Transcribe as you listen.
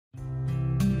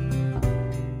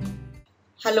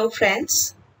Hello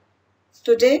friends,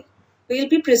 today we will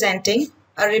be presenting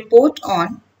a report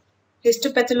on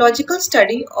histopathological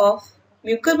study of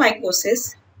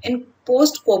mucormycosis in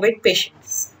post-COVID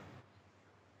patients.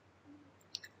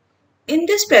 In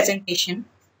this presentation,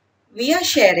 we are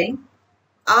sharing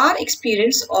our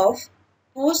experience of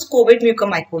post-COVID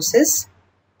mucormycosis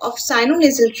of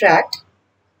sinonasal tract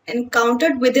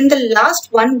encountered within the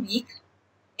last 1 week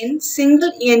in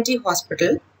single ENT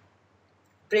hospital,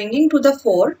 bringing to the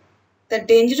fore the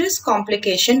dangerous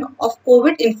complication of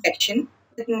COVID infection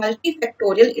with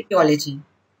multifactorial etiology.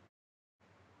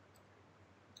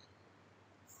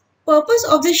 Purpose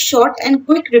of this short and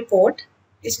quick report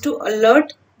is to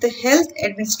alert the health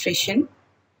administration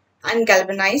and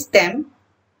galvanize them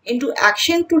into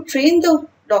action to train the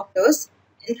doctors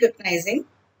in recognizing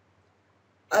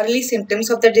early symptoms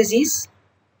of the disease,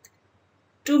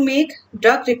 to make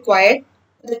drug required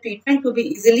for the treatment to be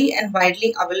easily and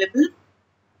widely available,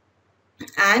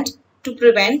 and to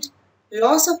prevent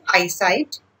loss of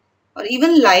eyesight or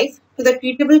even life to the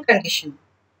treatable condition.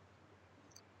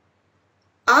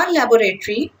 Our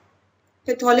laboratory,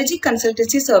 Pathology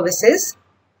Consultancy Services,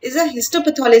 is a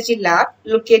histopathology lab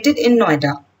located in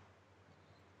Noida.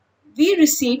 We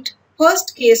received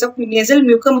first case of nasal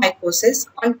mucormycosis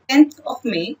on 10th of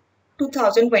May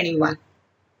 2021.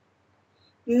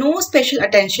 No special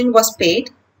attention was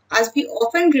paid as we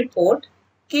often report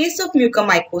case of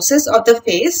mucormycosis of the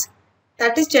face,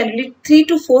 that is generally 3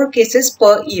 to 4 cases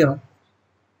per year.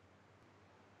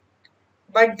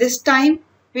 But this time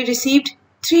we received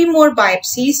 3 more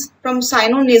biopsies from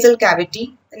sinonasal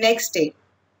cavity the next day,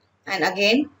 and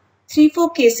again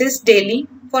 3-4 cases daily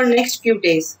for next few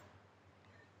days.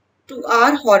 To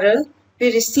our horror,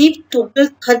 we received total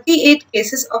 38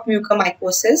 cases of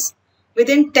mucormycosis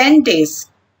within 10 days,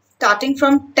 starting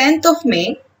from 10th of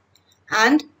May,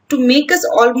 and to make us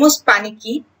almost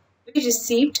panicky, we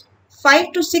received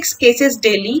 5 to 6 cases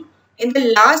daily in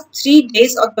the last 3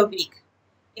 days of the week,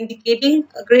 indicating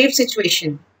a grave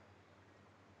situation.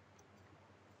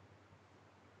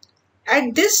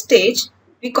 At this stage,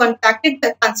 we contacted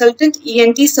the consultant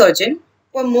ENT surgeon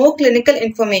for more clinical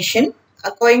information,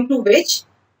 according to which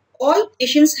all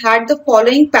patients had the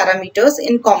following parameters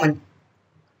in common.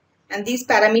 And these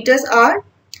parameters are: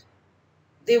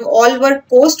 they all were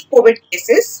post-COVID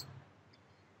cases,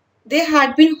 they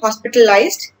had been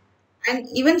hospitalized, and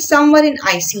even some were in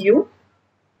ICU.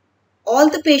 All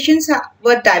the patients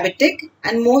were diabetic,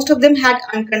 and most of them had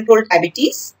uncontrolled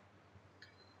diabetes.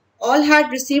 All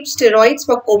had received steroids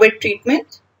for COVID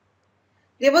treatment.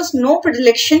 There was no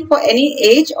predilection for any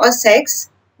age or sex,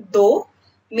 though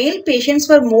male patients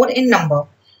were more in number.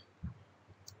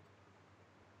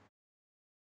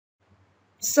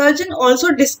 Surgeon also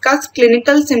discussed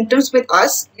clinical symptoms with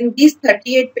us in these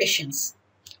 38 patients.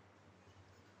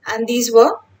 And these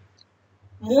were: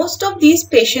 most of these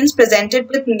patients presented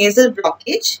with nasal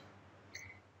blockage,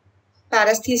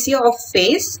 paresthesia of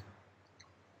face.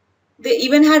 They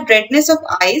even had redness of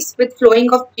eyes with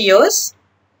flowing of tears.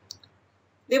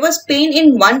 There was pain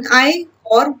in one eye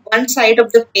or one side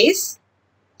of the face.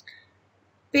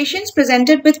 Patients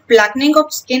presented with blackening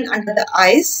of skin under the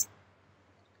eyes.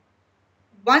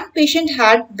 One patient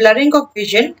had blurring of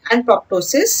vision and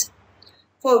proptosis,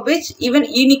 for which even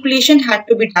enucleation had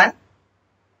to be done.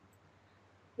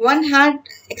 One had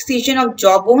excision of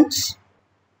jaw bones,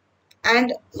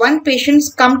 and one patient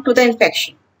succumbed to the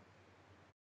infection.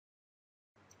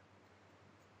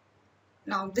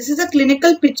 Now, this is a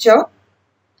clinical picture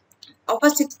of a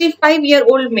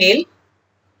 65-year-old male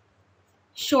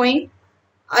showing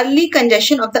early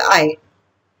congestion of the eye.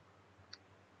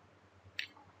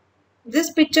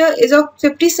 This picture is of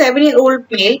 57-year-old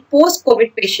male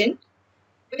post-COVID patient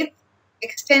with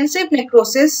extensive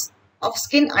necrosis of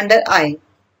skin under eye.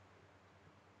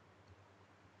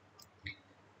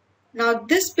 Now,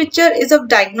 this picture is of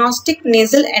diagnostic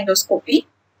nasal endoscopy.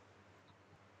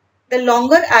 The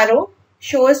longer arrow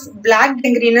shows black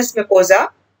gangrenous mucosa,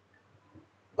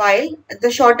 while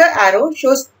the shorter arrow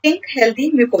shows pink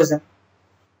healthy mucosa.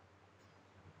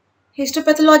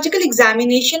 Histopathological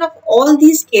examination of all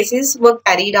these cases were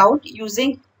carried out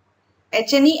using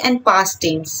H&E and PAS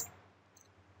stains.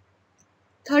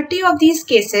 30 of these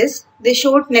cases, they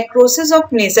showed necrosis of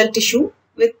nasal tissue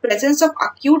with presence of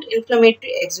acute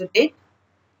inflammatory exudate,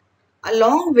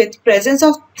 along with presence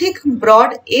of thick,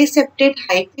 broad aseptate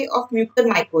hyphae of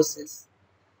mucormycosis,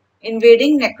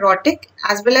 invading necrotic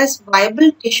as well as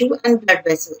viable tissue and blood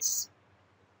vessels.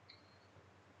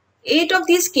 8 of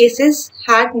these cases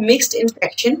had mixed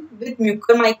infection with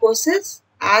mucormycosis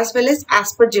as well as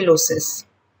aspergillosis.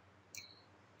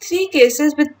 3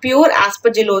 cases with pure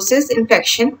aspergillosis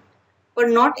infection were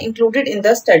not included in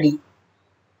the study.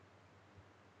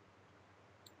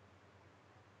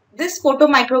 This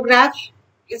photomicrograph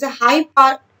is a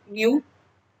high-power view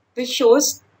which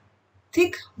shows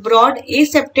thick, broad,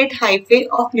 aseptate hyphae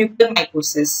of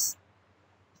mucormycosis.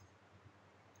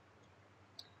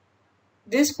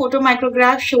 This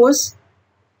photomicrograph shows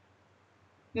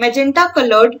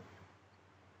magenta-colored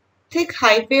thick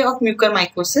hyphae of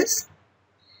mucormycosis.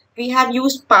 We have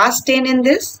used PAS stain in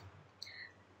this.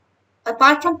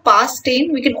 Apart from PAS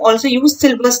stain, we can also use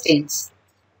silver stains.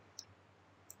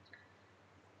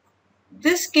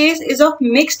 This case is of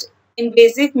mixed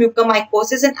invasive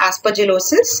mucormycosis and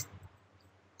aspergillosis.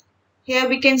 Here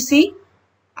we can see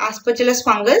Aspergillus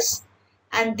fungus,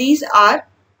 and these are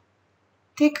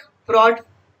thick, broad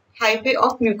hyphae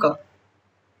of mucor.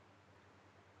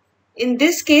 In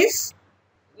this case,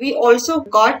 we also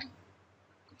got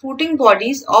fruiting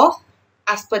bodies of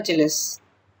Aspergillus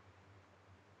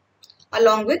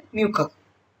along with mucor.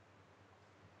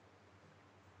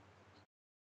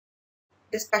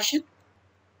 Discussion.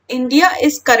 India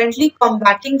is currently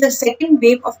combating the second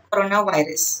wave of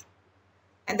coronavirus,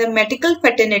 and the medical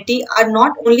fraternity are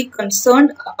not only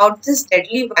concerned about this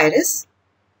deadly virus,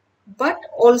 but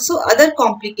also other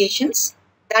complications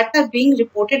that are being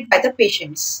reported by the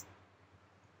patients.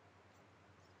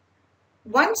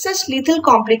 One such lethal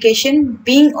complication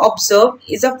being observed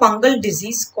is a fungal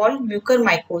disease called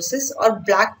mucormycosis or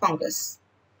black fungus.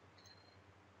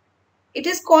 It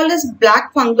is called as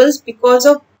black fungus because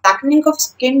of blackening of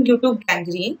skin due to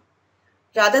gangrene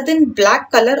rather than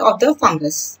black color of the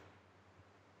fungus.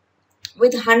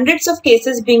 With hundreds of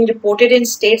cases being reported in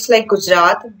states like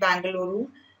Gujarat, Bangalore,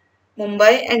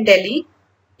 Mumbai and Delhi,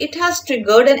 it has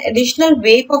triggered an additional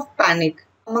wave of panic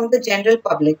among the general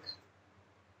public.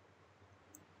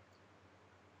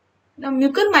 Now,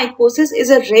 mucormycosis is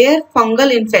a rare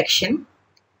fungal infection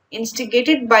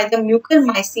instigated by the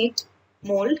mucormycete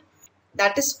mold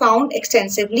that is found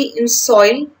extensively in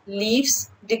soil,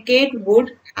 leaves, decayed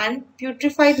wood and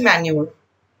putrefied manure.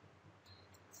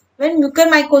 When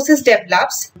mucormycosis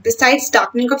develops, besides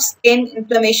darkening of skin,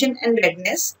 inflammation and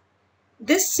redness,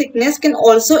 this sickness can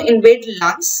also invade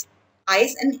lungs,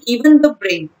 eyes and even the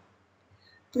brain,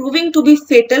 proving to be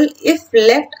fatal if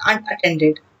left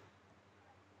unattended.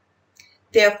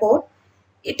 Therefore,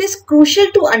 it is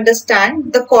crucial to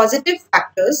understand the causative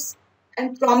factors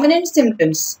and prominent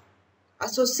symptoms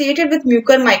associated with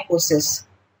mucormycosis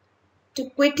to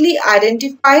quickly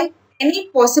identify any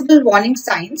possible warning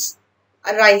signs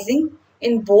arising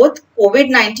in both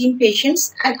COVID-19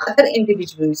 patients and other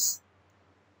individuals.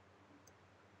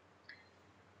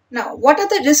 Now, what are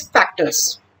the risk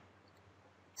factors?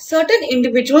 Certain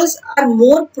individuals are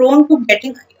more prone to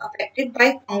getting affected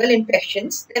by fungal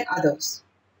infections than others.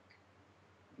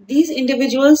 These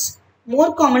individuals,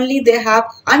 more commonly, they have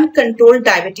uncontrolled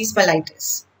diabetes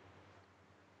mellitus,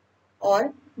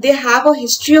 or they have a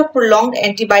history of prolonged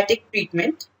antibiotic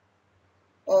treatment,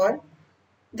 or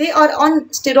they are on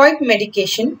steroid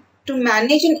medication to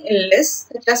manage an illness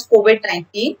such as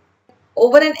COVID-19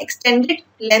 over an extended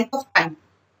length of time.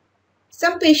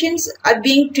 Some patients are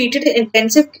being treated in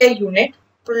intensive care unit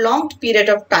for a prolonged period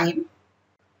of time.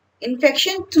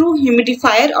 Infection through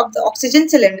humidifier of the oxygen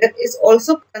cylinder is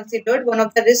also considered one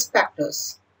of the risk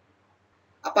factors.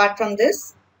 Apart from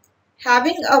this,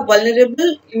 having a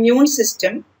vulnerable immune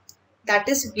system that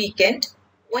is weakened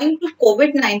owing to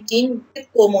COVID-19 with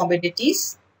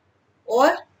comorbidities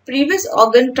or previous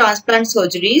organ transplant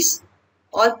surgeries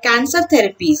or cancer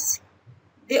therapies,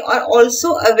 they are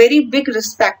also a very big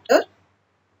risk factor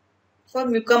for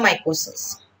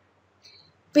mucormycosis.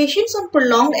 Patients on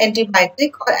prolonged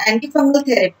antibiotic or antifungal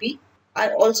therapy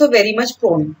are also very much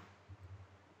prone.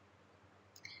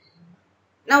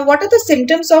 Now, what are the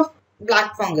symptoms of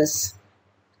black fungus?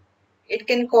 It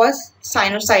can cause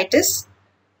sinusitis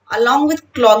along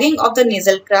with clogging of the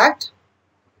nasal tract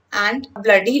and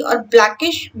bloody or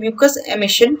blackish mucus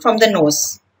emission from the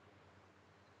nose.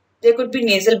 There could be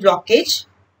nasal blockage,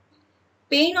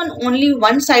 pain on only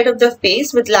one side of the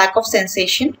face with lack of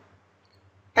sensation,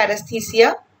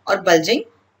 paresthesia or bulging.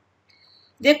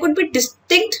 There could be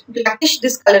distinct blackish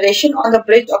discoloration on the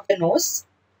bridge of the nose.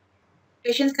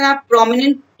 Patients can have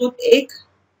prominent toothache,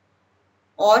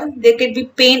 or there could be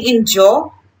pain in jaw.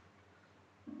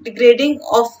 Degrading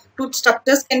of tooth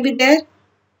structures can be there.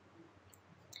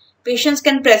 Patients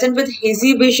can present with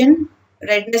hazy vision,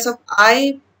 redness of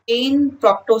eye, pain,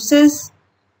 proptosis,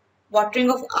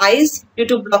 watering of eyes due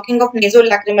to blocking of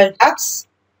nasolacrimal ducts.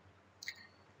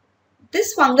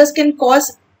 This fungus can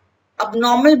cause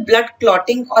abnormal blood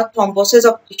clotting or thrombosis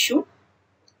of tissue.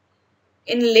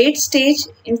 In late stage,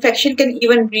 infection can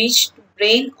even reach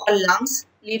brain or lungs,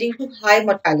 leading to high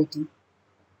mortality.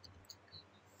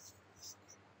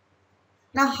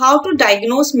 Now, how to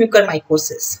diagnose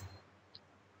mucormycosis?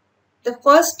 The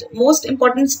first most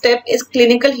important step is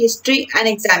clinical history and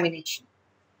examination,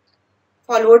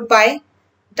 followed by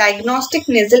diagnostic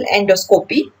nasal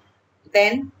endoscopy,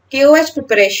 then KOH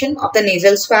preparation of the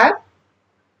nasal swab,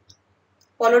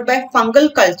 followed by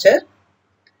fungal culture,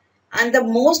 and the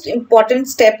most important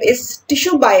step is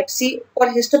tissue biopsy for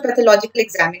histopathological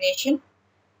examination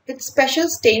with special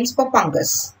stains for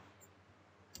fungus.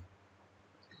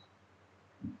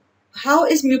 How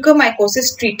is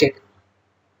mucormycosis treated?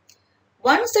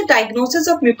 Once the diagnosis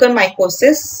of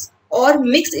mucormycosis or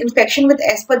mixed infection with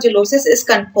aspergillosis is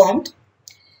confirmed,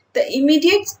 the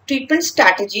immediate treatment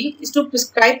strategy is to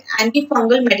prescribe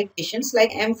antifungal medications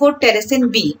like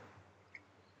amphotericin B.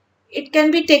 It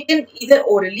can be taken either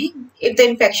orally if the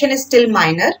infection is still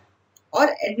minor or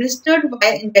administered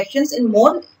via injections in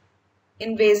more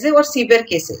invasive or severe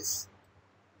cases.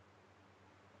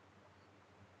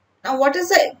 Now, what is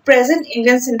the present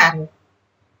Indian scenario?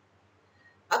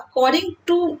 According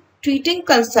to treating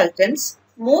consultants,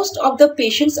 most of the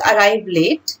patients arrive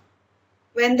late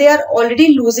when they are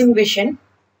already losing vision,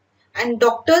 and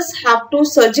doctors have to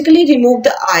surgically remove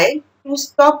the eye to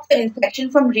stop the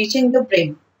infection from reaching the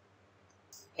brain.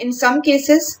 In some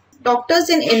cases, doctors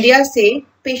in India say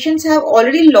patients have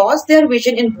already lost their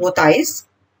vision in both eyes,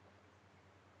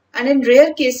 and in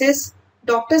rare cases,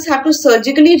 doctors have to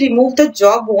surgically remove the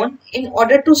jawbone in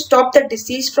order to stop the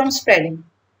disease from spreading.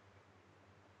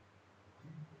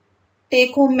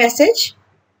 Take-home message.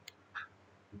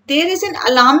 There is an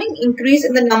alarming increase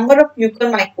in the number of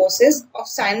mucormycosis of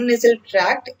sinonasal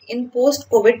tract in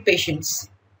post-COVID patients.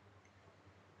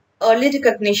 Early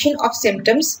recognition of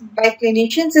symptoms by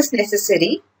clinicians is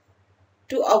necessary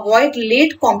to avoid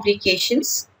late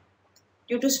complications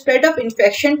due to spread of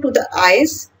infection to the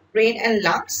eyes, brain and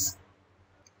lungs.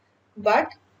 But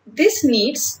this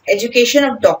needs education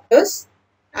of doctors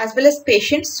as well as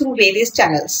patients through various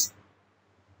channels.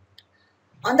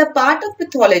 On the part of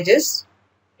pathologists,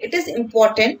 it is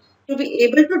important to be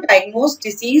able to diagnose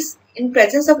disease in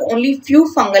presence of only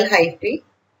few fungal hyphae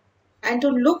and to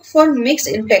look for mixed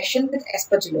infection with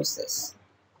aspergillosis.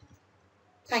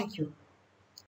 Thank you.